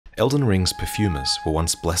Elden Ring's perfumers were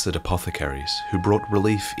once blessed apothecaries who brought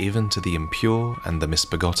relief even to the impure and the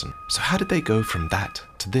misbegotten. So how did they go from that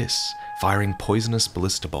to this, firing poisonous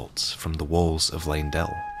ballista bolts from the walls of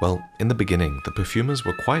Leyndell? Well, in the beginning, the perfumers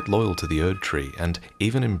were quite loyal to the Erd tree and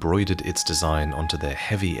even embroidered its design onto their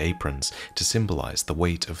heavy aprons to symbolize the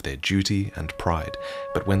weight of their duty and pride.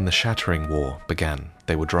 But when the Shattering War began,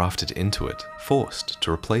 they were drafted into it, forced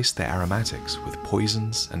to replace their aromatics with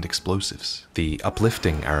poisons and explosives. The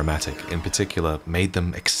uplifting aromatic, in particular, made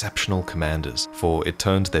them exceptional commanders, for it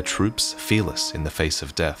turned their troops fearless in the face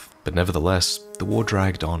of death. But nevertheless, the war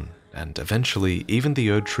dragged on, and eventually even the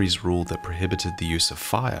Erd tree's rule that prohibited the use of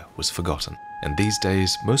fire was forgotten. And these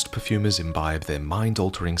days, most perfumers imbibe their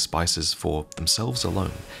mind-altering spices for themselves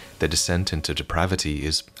alone. Their descent into depravity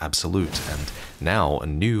is absolute, and now a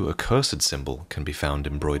new accursed symbol can be found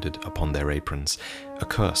embroidered upon their aprons, a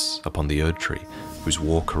curse upon the Erd tree, whose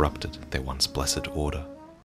war corrupted their once blessed order.